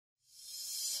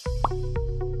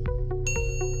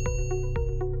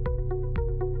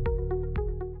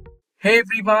Hey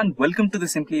everyone, welcome to the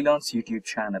Simplilearn's YouTube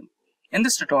channel. In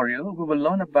this tutorial, we will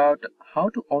learn about how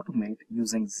to automate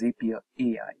using Zapier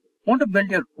AI. Want to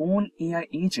build your own AI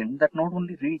agent that not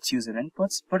only reads user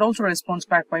inputs but also responds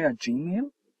back via Gmail?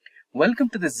 Welcome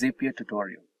to the Zapier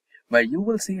tutorial, where you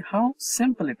will see how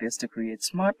simple it is to create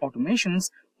smart automations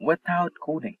without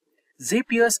coding.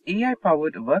 Zapier's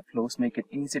AI-powered workflows make it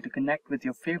easy to connect with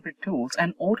your favorite tools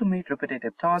and automate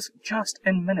repetitive tasks just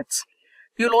in minutes.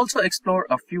 You'll also explore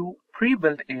a few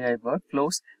pre-built AI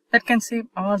workflows that can save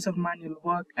hours of manual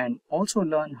work and also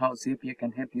learn how Zapier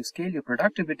can help you scale your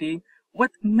productivity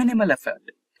with minimal effort.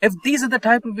 If these are the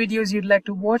type of videos you'd like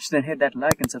to watch, then hit that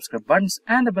like and subscribe buttons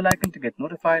and the bell icon to get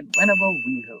notified whenever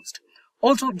we host.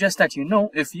 Also, just that you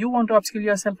know, if you want to upskill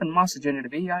yourself and master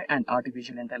generative AI and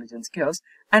artificial intelligence skills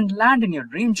and land in your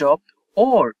dream job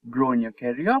or grow in your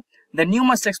career, then you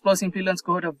must explore Simplilearn's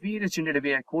cohort of various generative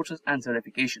AI courses and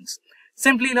certifications.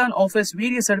 Simplilearn offers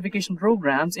various certification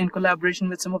programs in collaboration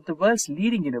with some of the world's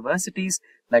leading universities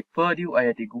like Purdue,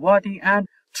 IIT Guwahati, and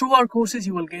through our courses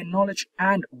you will gain knowledge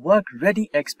and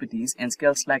work-ready expertise in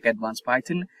skills like advanced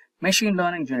Python, machine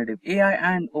learning, generative AI,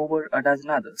 and over a dozen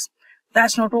others.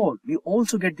 That's not all. We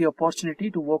also get the opportunity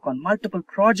to work on multiple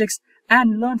projects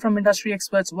and learn from industry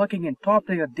experts working in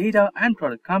top-tier data and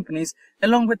product companies,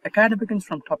 along with academics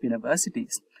from top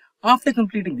universities. After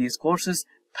completing these courses,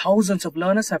 thousands of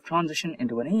learners have transitioned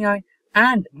into an AI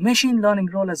and machine learning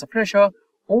role as a fresher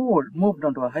or moved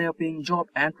on to a higher-paying job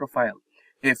and profile.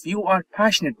 If you are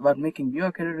passionate about making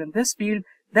your career in this field,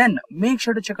 then make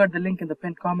sure to check out the link in the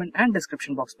pinned comment and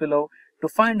description box below to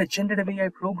find a generative AI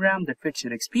program that fits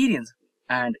your experience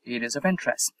and areas of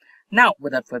interest. Now,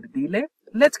 without further delay,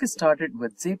 let's get started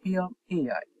with Zapier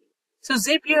AI. So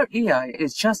Zapier AI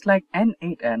is just like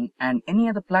N8N and any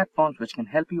other platforms which can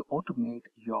help you automate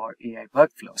your AI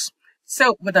workflows.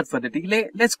 So without further delay,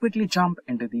 let's quickly jump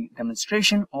into the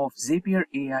demonstration of Zapier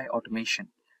AI automation.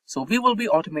 So we will be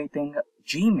automating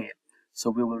Gmail. So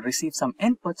we will receive some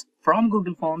inputs from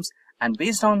Google Forms, and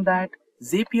based on that,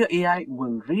 Zapier AI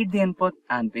will read the input,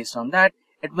 and based on that,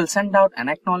 it will send out an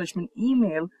acknowledgement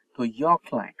email to your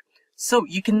client. So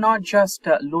you cannot just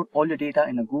load all your data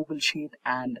in a Google Sheet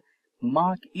and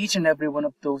mark each and every one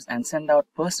of those and send out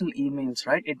personal emails,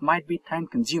 right? It might be time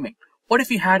consuming. What if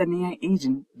you had an AI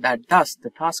agent that does the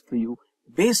task for you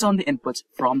based on the inputs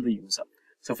from the user?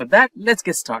 So for that, let's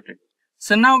get started.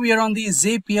 So now we are on the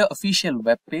Zapier official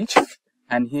web page,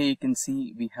 and here you can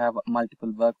see we have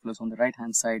multiple workflows on the right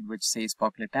hand side which says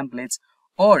popular templates,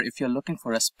 or if you're looking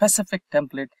for a specific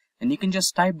template, then you can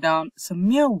just type down some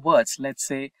mere words, let's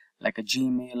say like a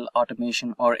Gmail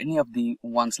automation or any of the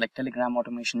ones like Telegram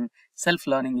automation,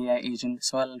 self-learning AI agent.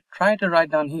 So I'll try to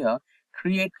write down here,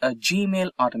 create a Gmail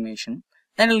automation,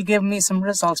 and it'll give me some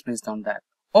results based on that.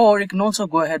 Or you can also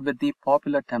go ahead with the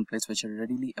popular templates which are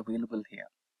readily available here.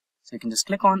 So you can just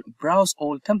click on browse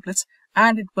all templates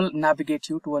and it will navigate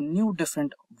you to a new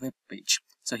different web page.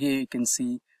 So here you can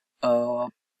see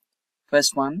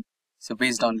first one. So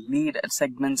based on lead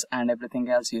segments and everything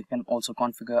else, you can also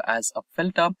configure as a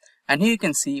filter. And here you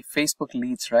can see Facebook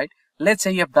leads, right? Let's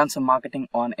say you have done some marketing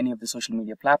on any of the social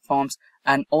media platforms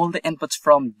and all the inputs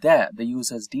from there, the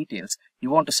user's details, you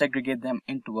want to segregate them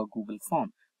into a Google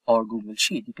form or Google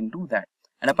Sheet. You can do that.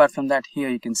 And apart from that, here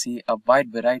you can see a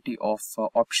wide variety of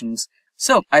options.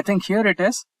 So I think here it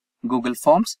is, Google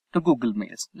Forms to Google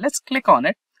Mails. Let's click on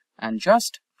it and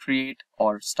just create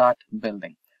or start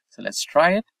building. So let's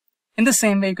try it. In the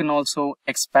same way, you can also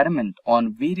experiment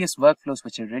on various workflows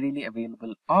which are readily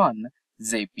available on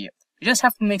Zapier. You just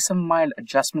have to make some mild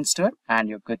adjustments to it and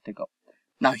you're good to go.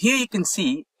 Now here you can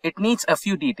see it needs a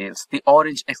few details, the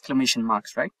orange exclamation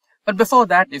marks, right? But before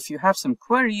that, if you have some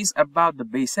queries about the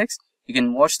basics, you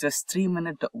can watch this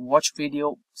 3-minute watch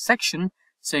video section.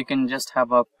 So you can just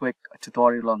have a quick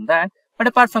tutorial on that. But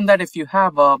apart from that, if you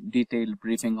have a detailed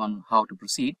briefing on how to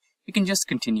proceed, you can just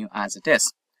continue as it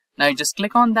is. Now you just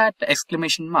click on that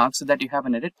exclamation mark so that you have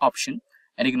an edit option,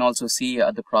 and you can also see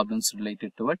the problems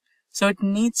related to it. So it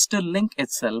needs to link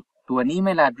itself to an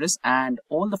email address and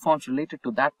all the forms related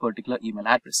to that particular email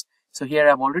address. So here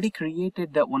I've already created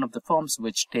one of the forms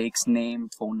which takes name,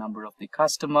 phone number of the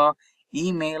customer,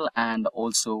 email, and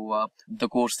also the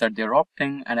course that they're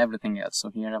opting and everything else.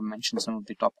 So here I've mentioned some of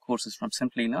the top courses from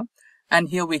Simplilearn. And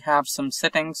here we have some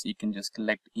settings. You can just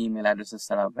select email addresses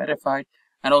that are verified,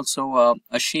 and also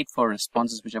a sheet for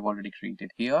responses which I've already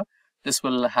created here. This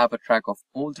will have a track of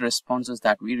all the responses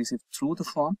that we received through the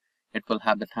form. It will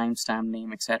have the timestamp,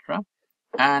 name, etc.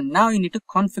 And now you need to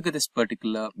configure this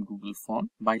particular Google form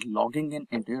by logging in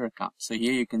into your account. So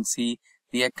here you can see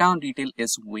the account detail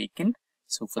is vacant.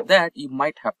 So for that, you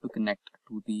might have to connect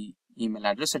to the email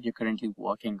address that you're currently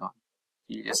working on.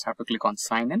 You just have to click on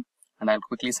sign in, and I'll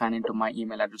quickly sign into my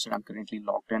email address that I'm currently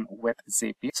logged in with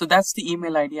Zapier. So that's the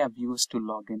email ID I've used to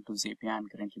log into Zapier. I'm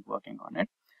currently working on it.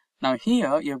 Now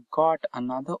here you've got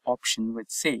another option which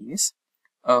says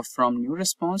from new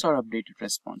response or updated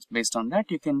response. Based on that,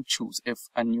 you can choose if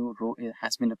a new row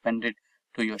has been appended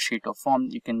to your sheet or form.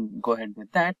 You can go ahead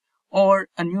with that, or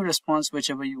a new response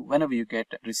whenever you get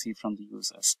received from the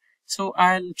users. So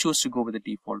I'll choose to go with the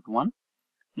default one.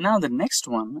 Now the next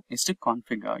one is to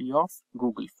configure your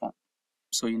Google form.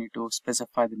 So you need to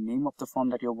specify the name of the form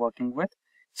that you're working with.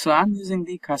 So I'm using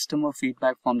the customer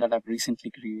feedback form that I've recently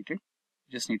created.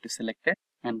 Just need to select it,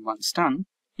 and once done,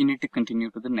 you need to continue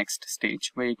to the next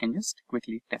stage where you can just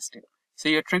quickly test it. So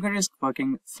your trigger is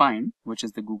working fine, which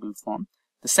is the Google form.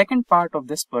 The second part of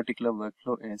this particular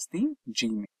workflow is the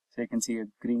Gmail. So you can see a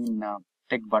green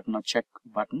tick button or check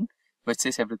button which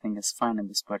says everything is fine in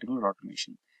this particular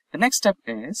automation. The next step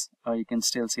is, you can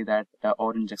still see that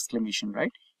orange exclamation,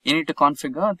 right? You need to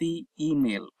configure the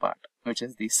email part, which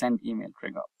is the send email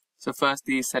trigger. So first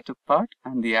the setup part,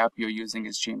 and the app you're using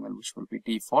is Gmail, which will be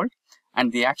default,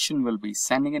 and the action will be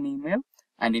sending an email,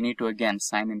 and you need to again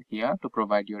sign in here to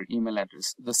provide your email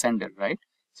address, the sender, right?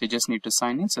 So you just need to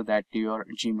sign in so that your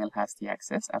Gmail has the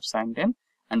access. I've signed in,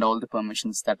 and all the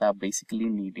permissions that are basically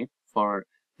needed for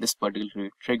this particular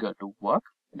trigger to work.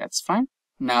 That's fine.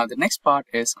 Now the next part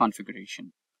is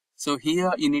configuration. So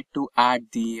here you need to add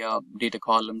the data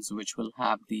columns which will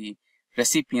have the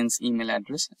recipient's email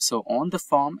address. So on the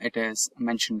form it is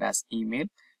mentioned as email.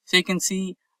 So you can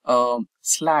see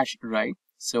slash, right?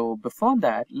 So before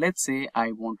that, let's say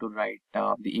I want to write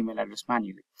the email address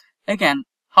manually. Again,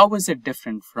 how is it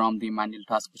different from the manual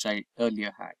task which I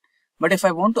earlier had? But if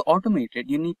I want to automate it,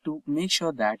 you need to make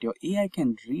sure that your AI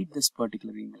can read this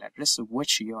particular email address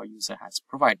which your user has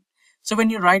provided. So when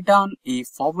you write down a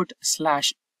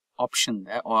 / option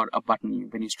there, or a button,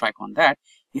 when you strike on that,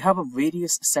 you have a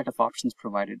various set of options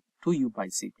provided to you by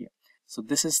Zapier. So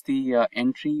this is the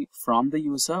entry from the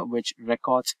user which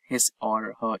records his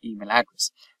or her email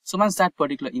address. So once that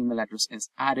particular email address is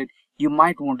added, you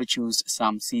might want to choose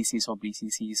some CCs or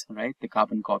BCCs, right? The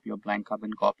carbon copy or blind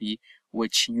carbon copy,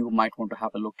 which you might want to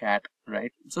have a look at,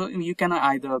 right? So you can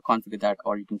either configure that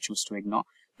or you can choose to ignore.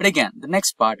 But again, the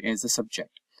next part is the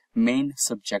subject, main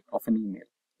subject of an email,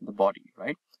 the body,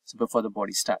 right? So before the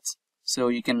body starts. So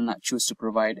you can choose to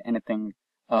provide anything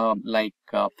like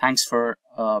thanks for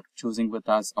choosing with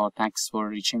us, or thanks for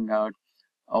reaching out,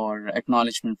 or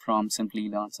acknowledgement from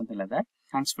Simplilearn, something like that.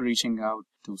 Thanks for reaching out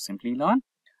to Simplilearn.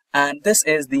 And this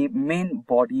is the main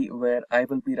body where I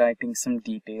will be writing some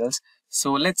details.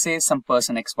 So let's say some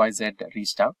person XYZ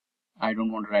reached out. I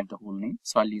don't want to write the whole name,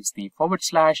 so I'll use the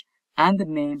 / and the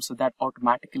name, so that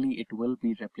automatically it will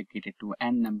be replicated to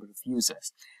n number of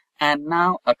users. And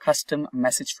now a custom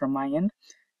message from my end.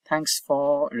 Thanks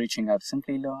for reaching out to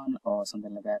Simplilearn, or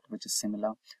something like that, which is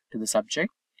similar to the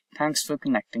subject. Thanks for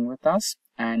connecting with us.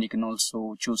 And you can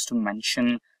also choose to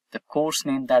mention the course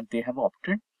name that they have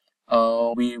opted.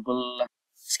 We will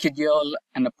schedule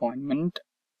an appointment.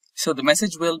 So the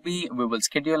message will be, we will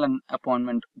schedule an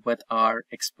appointment with our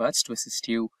experts to assist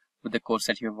you with the course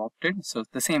that you have opted. So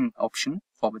the same option,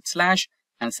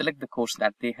 / and select the course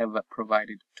that they have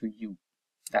provided to you.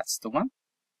 That's the one.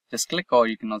 Just click, or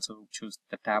you can also choose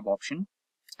the tab option,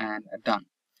 and done.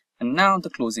 And now the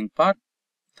closing part.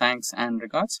 Thanks and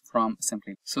regards from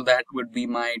Simply. So that would be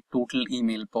my total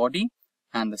email body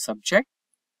and the subject.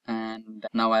 And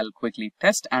now I'll quickly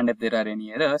test, and if there are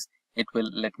any errors, it will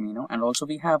let me know. And also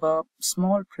we have a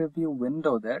small preview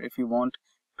window there. If you want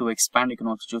to expand, you can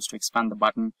also choose to expand the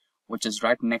button, which is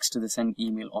right next to the send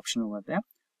email option over there.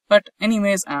 But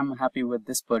anyways, I'm happy with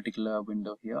this particular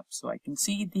window here. So I can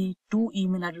see the 2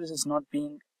 email addresses not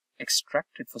being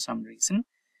extracted for some reason.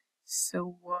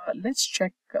 So let's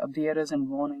check the errors and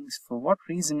warnings. For what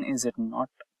reason is it not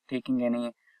taking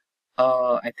any?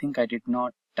 I think I did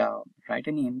not write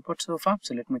any input so far.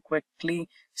 So let me quickly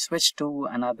switch to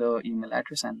another email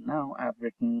address, and now I've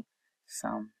written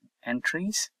some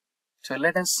entries. So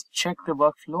let us check the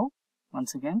workflow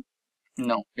once again.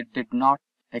 No, it did not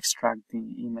extract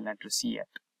the email address yet.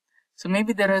 So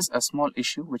maybe there is a small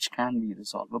issue which can be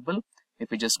resolvable. If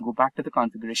we just go back to the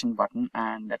configuration button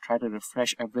and try to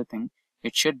refresh everything,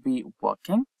 it should be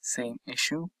working. Same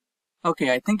issue.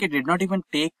 Okay, I think it did not even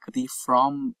take the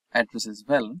from address as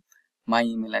well, my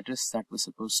email address that was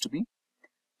supposed to be.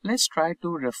 Let's try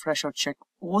to refresh or check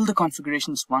all the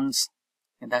configurations once.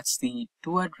 And that's the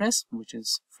to address, which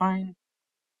is fine.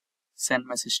 Send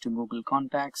message to Google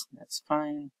Contacts, that's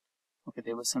fine. Okay,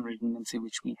 there was some redundancy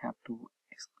which we have to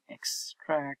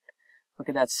extract.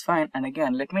 Okay, that's fine. And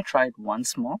again, let me try it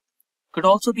once more. Could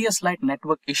also be a slight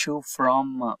network issue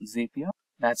from Zapier.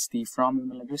 That's the from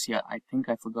email address. Yeah, I think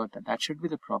I forgot that. That should be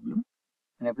the problem.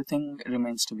 And everything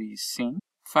remains to be seen.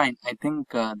 Fine, I think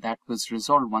that was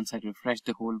resolved once I refreshed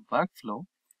the whole workflow.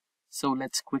 So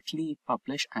let's quickly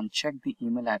publish and check the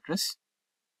email address.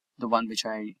 The one which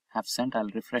I have sent, I'll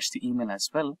refresh the email as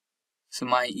well. So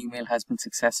my email has been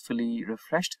successfully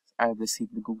refreshed. I have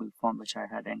received the Google form which I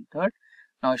had entered.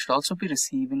 Now I should also be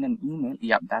receiving an email.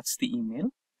 Yeah, that's the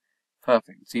email.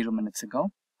 Perfect, 0 minutes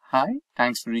ago. Hi,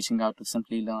 thanks for reaching out to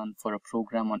Simplilearn for a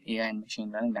program on AI and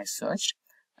machine learning. I searched,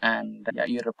 and yeah,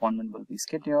 your appointment will be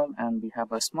scheduled, and we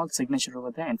have a small signature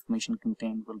over there. Information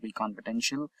contained will be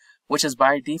confidential, which is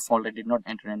by default. I did not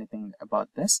enter anything about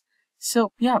this.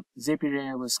 So yeah,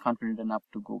 Zapier was confident enough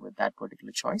to go with that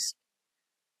particular choice.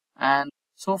 And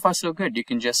so far so good. You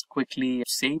can just quickly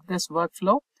save this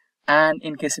workflow. And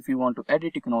in case if you want to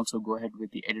edit, you can also go ahead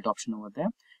with the edit option over there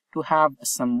to have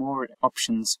some more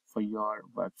options for your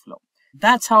workflow.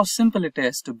 That's how simple it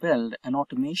is to build an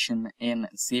automation in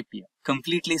Zapier.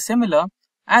 Completely similar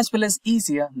as well as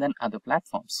easier than other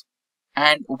platforms.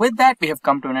 And with that, we have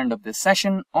come to an end of this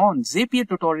session on Zapier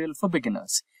tutorial for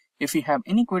beginners. If you have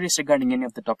any queries regarding any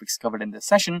of the topics covered in this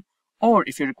session, or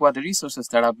if you require the resources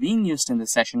that are being used in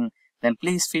this session, then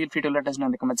please feel free to let us know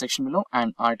in the comment section below,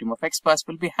 and our team of experts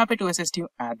will be happy to assist you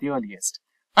at the earliest.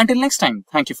 Until next time,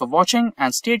 thank you for watching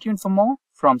and stay tuned for more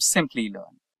from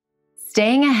Simplilearn.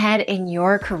 Staying ahead in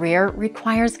your career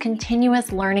requires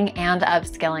continuous learning and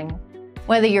upskilling.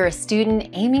 Whether you're a student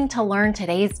aiming to learn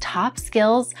today's top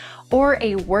skills or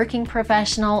a working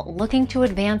professional looking to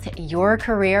advance your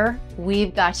career,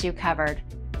 we've got you covered.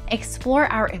 Explore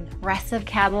our impressive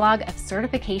catalog of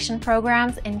certification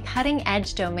programs in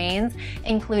cutting-edge domains,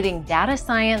 including data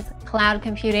science, cloud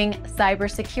computing,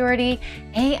 cybersecurity,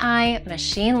 AI,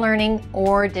 machine learning,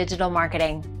 or digital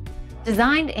marketing.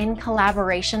 Designed in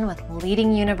collaboration with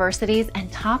leading universities and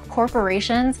top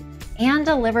corporations, and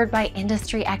delivered by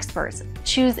industry experts,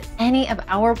 choose any of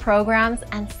our programs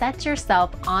and set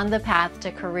yourself on the path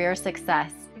to career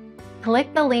success.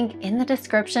 Click the link in the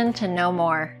description to know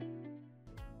more.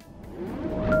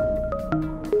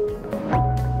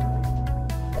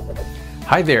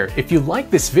 Hi there, if you like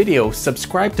this video,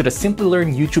 subscribe to the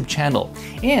Simplilearn YouTube channel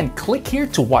and click here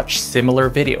to watch similar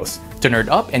videos. To nerd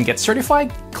up and get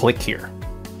certified, click here.